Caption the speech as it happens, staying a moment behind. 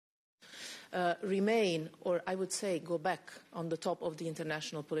remain, or I would say go back on the top of the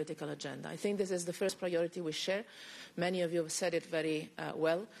international political agenda. I think this is the first priority we share. Many of you have said it very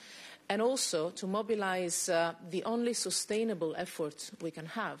well. And also to mobilize the only sustainable effort we can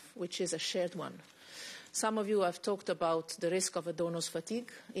have, which is a shared one. Some of you have talked about the risk of a donor's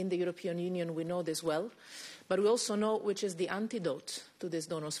fatigue. In the European Union, we know this well. But we also know which is the antidote to this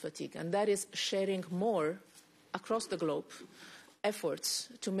donor's fatigue, and that is sharing more across the globe efforts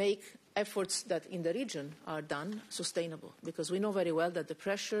to make efforts that in the region are done sustainable. Because we know very well that the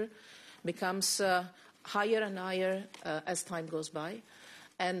pressure becomes higher and higher as time goes by.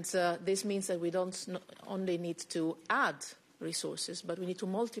 And this means that we don't only need to add resources, but we need to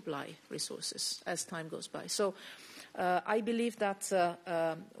multiply resources as time goes by. So I believe that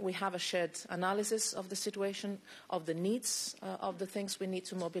we have a shared analysis of the situation, of the needs of the things we need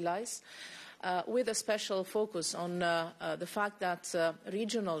to mobilize, with a special focus on the fact that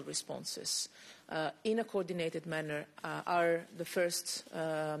regional responses in a coordinated manner are the first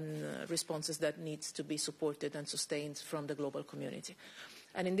responses that need to be supported and sustained from the global community.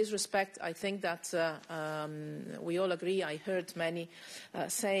 And in this respect, I think that we all agree. I heard many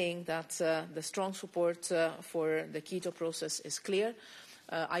saying that the strong support for the Quito process is clear.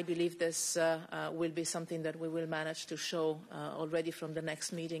 I believe this will be something that we will manage to show already from the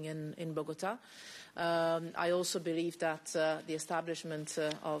next meeting in Bogota. I also believe that the establishment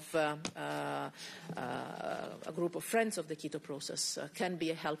of a group of friends of the Quito process can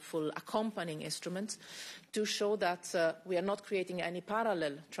be a helpful accompanying instrument to show that we are not creating any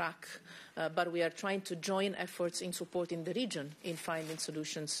parallel track, but we are trying to join efforts in supporting the region in finding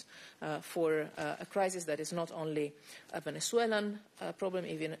solutions for a crisis that is not only a Venezuelan problem,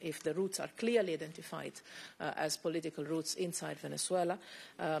 even if the roots are clearly identified as political roots inside Venezuela,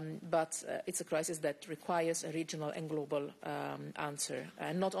 but it's a crisis that requires a regional and global answer,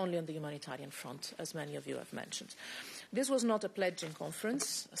 and not only on the humanitarian front, as many of you have mentioned. This was not a pledging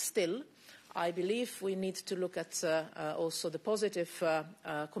conference. Still, I believe we need to look at also the positive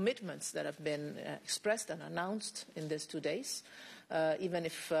commitments that have been expressed and announced in these 2 days, even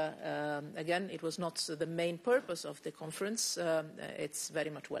if, again, it was not the main purpose of the conference. It's very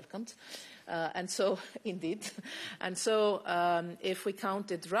much welcomed. And so, indeed, and so if we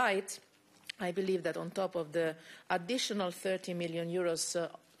counted right, I believe that on top of the additional 30 million euros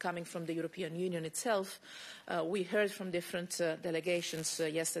coming from the European Union itself, we heard from different delegations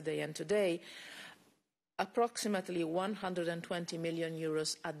yesterday and today, approximately 120 million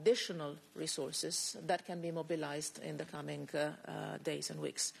euros additional resources that can be mobilized in the coming days and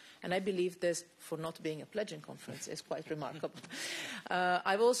weeks. And I believe this, for not being a pledging conference, is quite remarkable.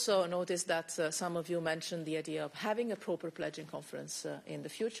 I've also noticed that some of you mentioned the idea of having a proper pledging conference in the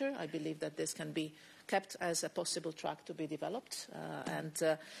future. I believe that this can be kept as a possible track to be developed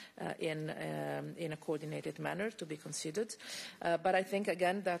and in a coordinated manner to be considered. But I think,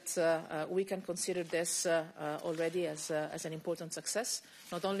 again, that we can consider this already as an important success,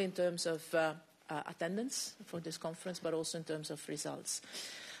 not only in terms of attendance for this conference, but also in terms of results.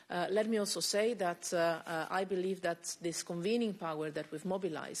 Let me also say that I believe that this convening power that we've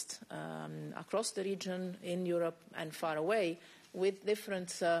mobilized across the region, in Europe and far away, with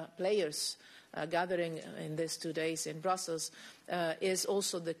different players gathering in these 2 days in Brussels, is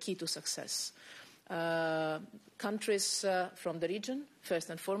also the key to success. Countries from the region, first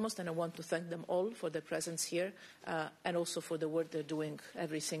and foremost, and I want to thank them all for their presence here and also for the work they're doing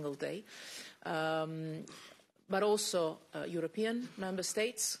every single day. But also European member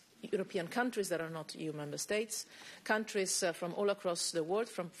states, European countries that are not EU member states, countries from all across the world,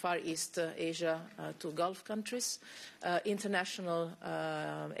 from Far East Asia to Gulf countries, international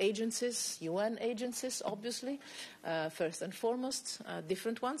agencies, UN agencies, obviously, first and foremost,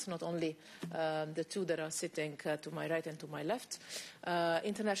 different ones, not only the two that are sitting to my right and to my left,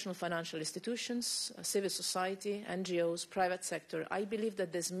 international financial institutions, civil society, NGOs, private sector. I believe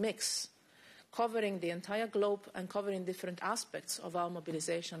that this mix, covering the entire globe and covering different aspects of our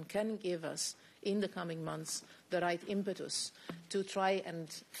mobilization, can give us, in the coming months, the right impetus to try and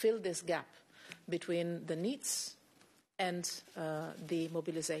fill this gap between the needs and the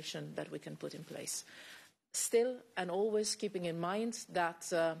mobilization that we can put in place. Still, and always keeping in mind that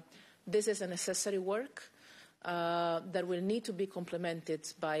this is a necessary work that will need to be complemented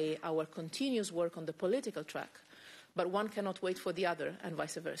by our continuous work on the political track. But one cannot wait for the other, and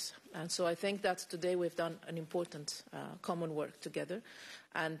vice versa. And so I think that today we've done an important common work together,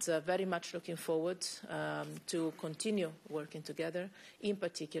 and very much looking forward to continue working together, in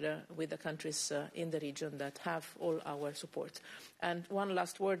particular with the countries in the region that have all our support. And one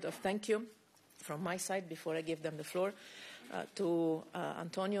last word of thank you from my side before I give them the floor. to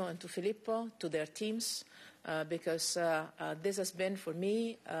Antonio and to Filippo, to their teams, because this has been, for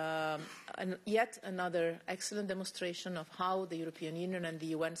me, yet another excellent demonstration of how the European Union and the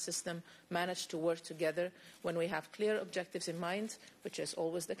UN system manage to work together when we have clear objectives in mind, which is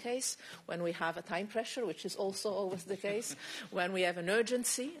always the case, when we have a time pressure, which is also always the case, when we have an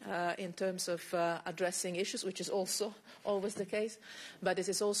urgency in terms of addressing issues, which is also always the case. But it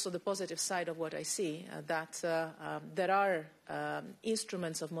is also the positive side of what I see, that there are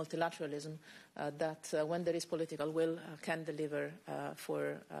instruments of multilateralism that, when there is political will, can deliver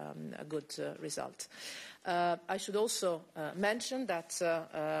for a good result. I should also mention that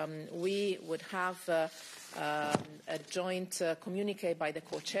we would have a joint communiqué by the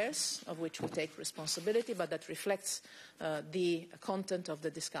co-chairs, of which we take responsibility, but that reflects the content of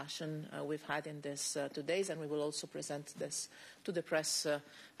the discussion we've had in these 2 days, and we will also present this to the press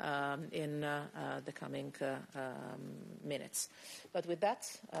in the coming minutes. But with that,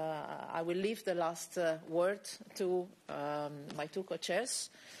 I will leave the last word to my two co-chairs.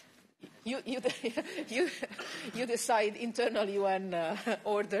 You decide internal UN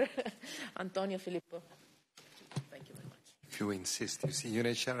order. Antonio, Filippo. Thank you very much. If you insist. You see,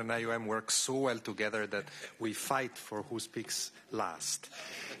 UNHCR and IOM work so well together that we fight for who speaks last.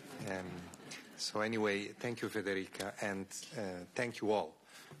 So anyway, thank you, Federica, and thank you all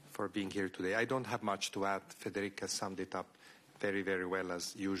for being here today. I don't have much to add. Federica summed it up very, very well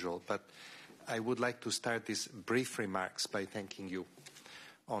as usual. But I would like to start these brief remarks by thanking you.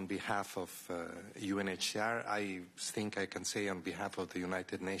 On behalf of UNHCR, I think I can say on behalf of the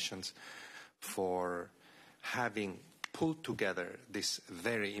United Nations, for having pulled together this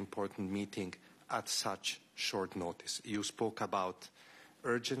very important meeting at such short notice. You spoke about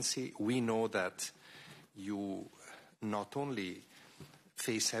urgency. We know that you not only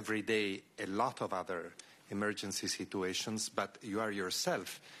face every day a lot of other emergency situations, but you are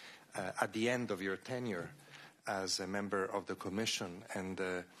yourself at the end of your tenure as a member of the Commission. And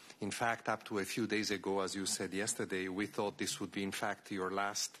in fact, up to a few days ago, as you said yesterday, we thought this would be in fact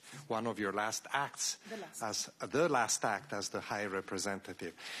one of your last acts, as the last act as the High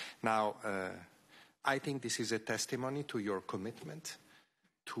Representative. Now, I think this is a testimony to your commitment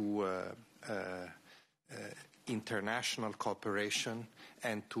to international cooperation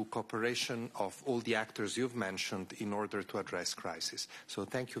and to cooperation of all the actors you've mentioned in order to address crisis. So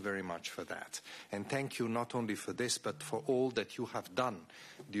thank you very much for that. And thank you not only for this, but for all that you have done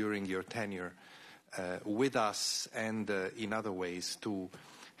during your tenure with us and in other ways to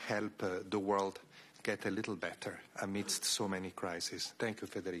help the world get a little better amidst so many crises. Thank you,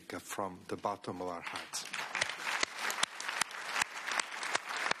 Federica, from the bottom of our hearts.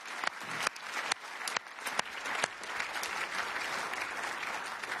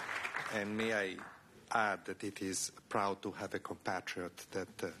 And may I add that it is proud to have a compatriot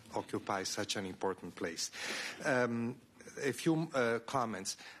that occupies such an important place. A few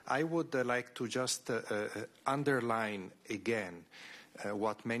comments. I would like to just underline again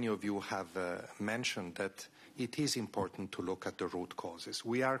what many of you have mentioned, that it is important to look at the root causes.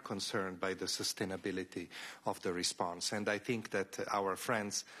 We are concerned by the sustainability of the response, and I think that our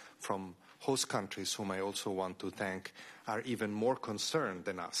friends from host countries, whom I also want to thank, are even more concerned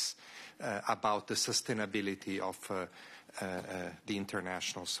than us about the sustainability of the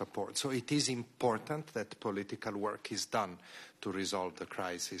international support. So it is important that political work is done to resolve the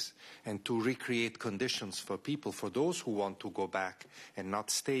crisis and to recreate conditions for people, for those who want to go back and not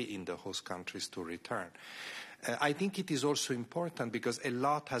stay in the host countries, to return. I think it is also important because a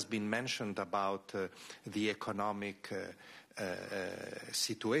lot has been mentioned about the economic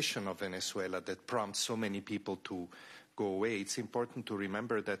situation of Venezuela that prompts so many people to go away. It's important to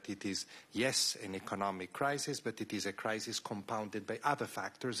remember that it is, yes, an economic crisis, but it is a crisis compounded by other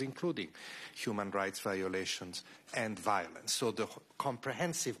factors, including human rights violations and violence. So the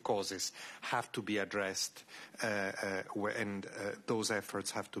comprehensive causes have to be addressed, and those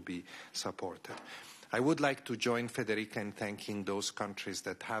efforts have to be supported. I would like to join Federica in thanking those countries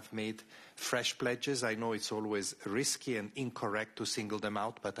that have made fresh pledges. I know it's always risky and incorrect to single them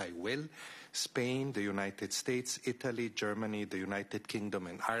out, but I will. Spain, the United States, Italy, Germany, the United Kingdom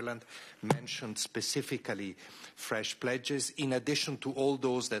and Ireland mentioned specifically fresh pledges, in addition to all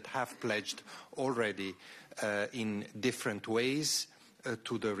those that have pledged already in different ways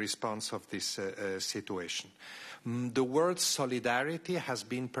to the response of this situation. The word solidarity has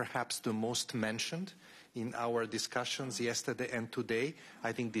been perhaps the most mentioned in our discussions yesterday and today.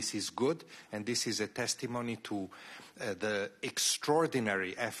 I think this is good, and this is a testimony to the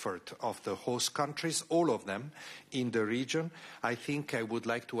extraordinary effort of the host countries, all of them, in the region. I think I would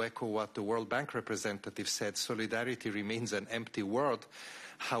like to echo what the World Bank representative said. Solidarity remains an empty word.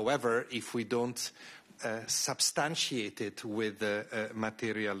 However, if we don't substantiate it with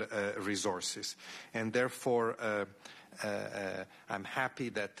material resources. And therefore, I'm happy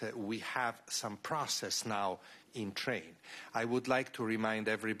that we have some process now in train. I would like to remind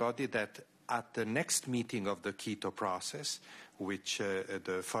everybody that at the next meeting of the Quito process, which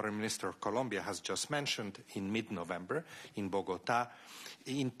the Foreign Minister of Colombia has just mentioned in mid-November in Bogota,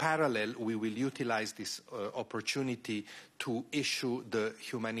 in parallel, we will utilize this opportunity to issue the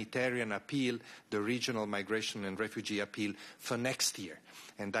humanitarian appeal, the regional migration and refugee appeal for next year.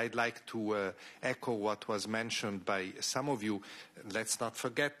 And I'd like to echo what was mentioned by some of you. Let's not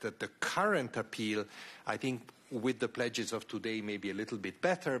forget that the current appeal, I think, with the pledges of today, maybe a little bit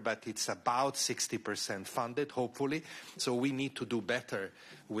better, but it's about 60% funded, hopefully. So we need to do better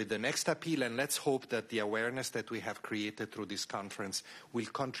with the next appeal, and let's hope that the awareness that we have created through this conference will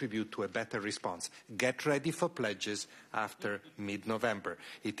contribute to a better response. Get ready for pledges after mid-November.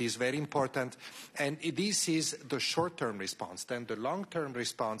 It is very important, and this is the short-term response. Then the long-term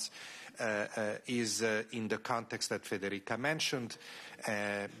response is in the context that Federica mentioned,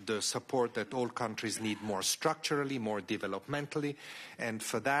 the support that all countries need more structurally, more developmentally, and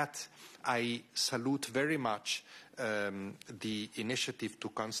for that I salute very much the initiative to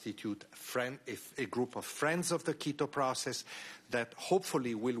constitute a group of friends of the Quito process that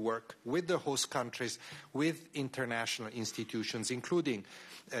hopefully will work with the host countries, with international institutions, including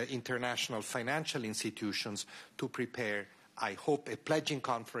international financial institutions, to prepare, I hope, a pledging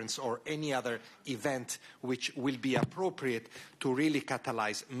conference or any other event which will be appropriate to really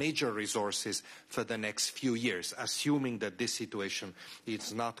catalyze major resources for the next few years, assuming that this situation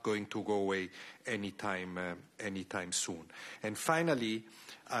is not going to go away anytime soon. And finally,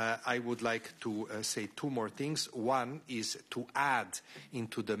 I would like to say two more things. One is to add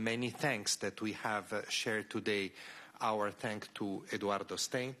into the many thanks that we have shared today, our thanks to Eduardo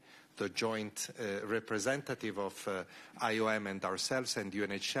Stein, the joint representative of IOM and ourselves and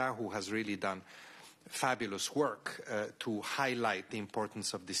UNHCR, who has really done fabulous work to highlight the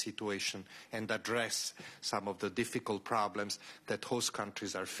importance of the situation and address some of the difficult problems that host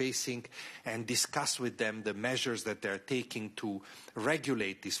countries are facing, and discuss with them the measures that they are taking to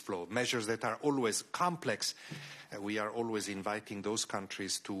regulate this flow, measures that are always complex. We are always inviting those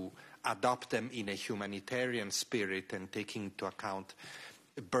countries to adopt them in a humanitarian spirit and taking into account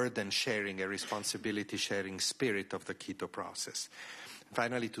burden sharing, a responsibility sharing spirit of the Quito process.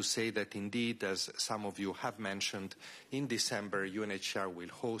 Finally, to say that indeed, as some of you have mentioned, in December UNHCR will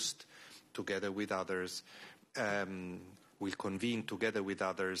host, together with others, will convene together with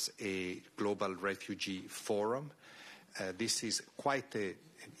others a global refugee forum. This is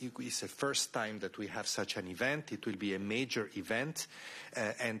it's the first time that we have such an event. It will be a major event,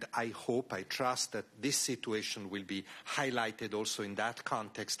 and I hope, I trust that this situation will be highlighted also in that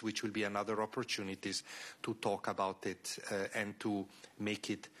context, which will be another opportunities to talk about it and to make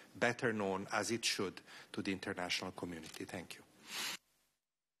it better known, as it should, to the international community. Thank you.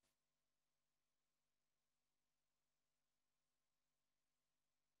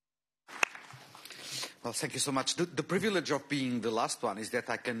 Well, thank you so much. The privilege of being the last one is that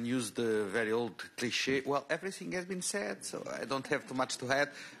I can use the very old cliché. Well, everything has been said, so I don't have too much to add,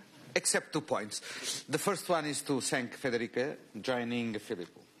 except 2 points. The first one is to thank Federica joining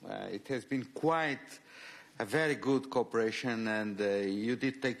Filippo. It has been quite a very good cooperation, and you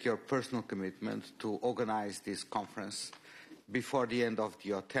did take your personal commitment to organize this conference before the end of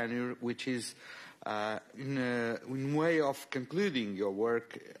your tenure, which is in way of concluding your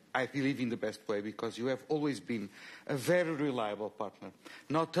work, I believe, in the best way, because you have always been a very reliable partner,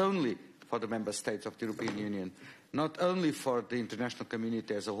 not only for the member states of the European Union, not only for the international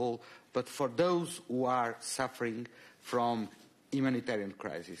community as a whole, but for those who are suffering from humanitarian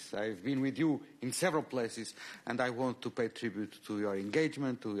crisis. I've been with you in several places, and I want to pay tribute to your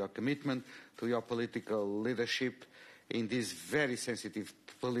engagement, to your commitment, to your political leadership in this very sensitive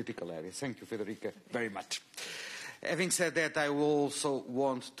political area. Thank you, Federica, very much. Having said that, I also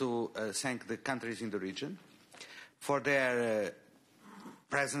want to thank the countries in the region for their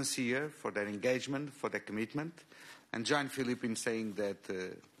presence here, for their engagement, for their commitment, and join Filippo in saying that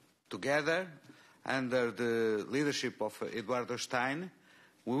together, under the leadership of Eduardo Stein,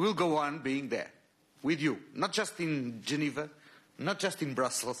 we will go on being there with you, not just in Geneva, not just in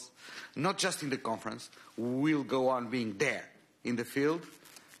Brussels, not just in the conference. We will go on being there in the field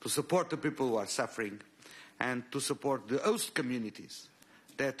to support the people who are suffering and to support the host communities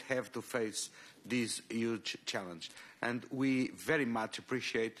that have to face this huge challenge. And we very much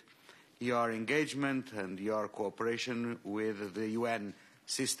appreciate your engagement and your cooperation with the UN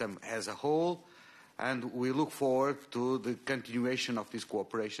system as a whole, and we look forward to the continuation of this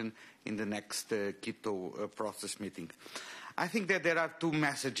cooperation in the next Quito process meeting. I think that there are two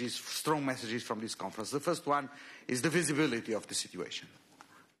messages, strong messages from this conference. The first one is the visibility of the situation.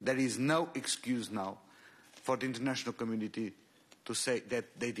 There is no excuse now for the international community to say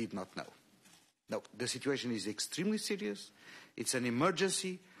that they did not know. No, the situation is extremely serious. It's an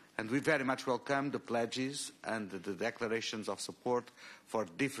emergency, and we very much welcome the pledges and the declarations of support from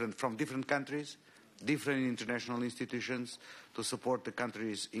different countries, different international institutions to support the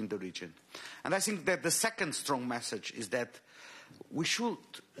countries in the region. And I think that the second strong message is that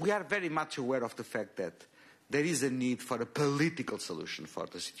we are very much aware of the fact that there is a need for a political solution for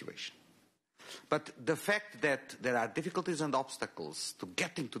the situation. But the fact that there are difficulties and obstacles to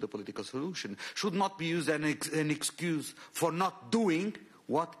getting to the political solution should not be used as an excuse for not doing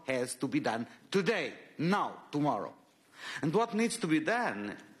what has to be done today, now, tomorrow. And what needs to be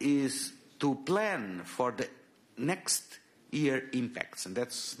done is to plan for the next year impacts, and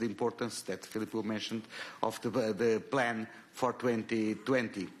that's the importance that Filippo mentioned of the plan for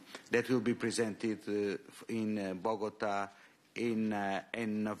 2020 that will be presented in Bogota in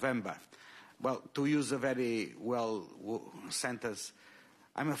November. Well, to use a very well sentence,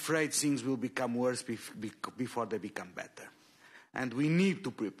 I'm afraid things will become worse before they become better. And we need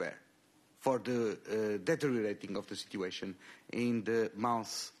to prepare for the deteriorating of the situation in the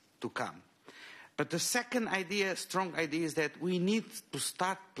months to come. But the second idea, strong idea, is that we need to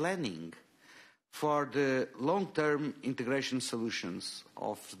start planning for the long-term integration solutions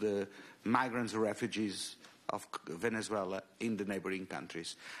of the migrants and refugees of Venezuela in the neighboring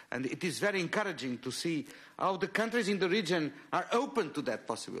countries. And it is very encouraging to see how the countries in the region are open to that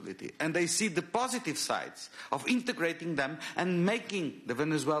possibility, and they see the positive sides of integrating them and making the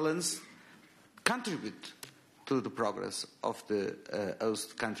Venezuelans contribute to the progress of the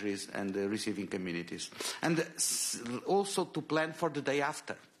host countries and the receiving communities. And also to plan for the day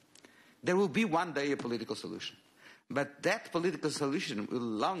after. There will be one day a political solution, but that political solution will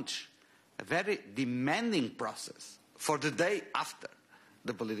launch a very demanding process for the day after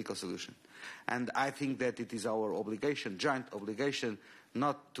the political solution. And I think that it is our obligation, joint obligation,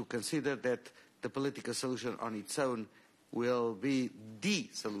 not to consider that the political solution on its own will be the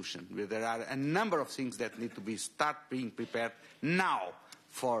solution. There are a number of things that need to start being prepared now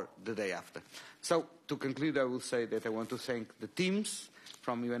for the day after. So, to conclude, I will say that I want to thank the teams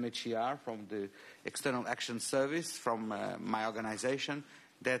from UNHCR, from the External Action Service, from my organization,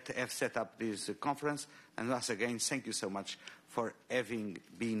 that have set up this conference. And once again, thank you so much for having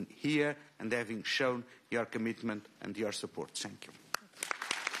been here and having shown your commitment and your support. Thank you.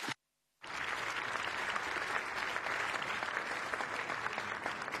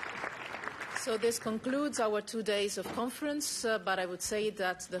 So this concludes our 2 days of conference, but I would say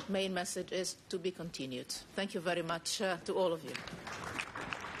that the main message is to be continued. Thank you very much to all of you.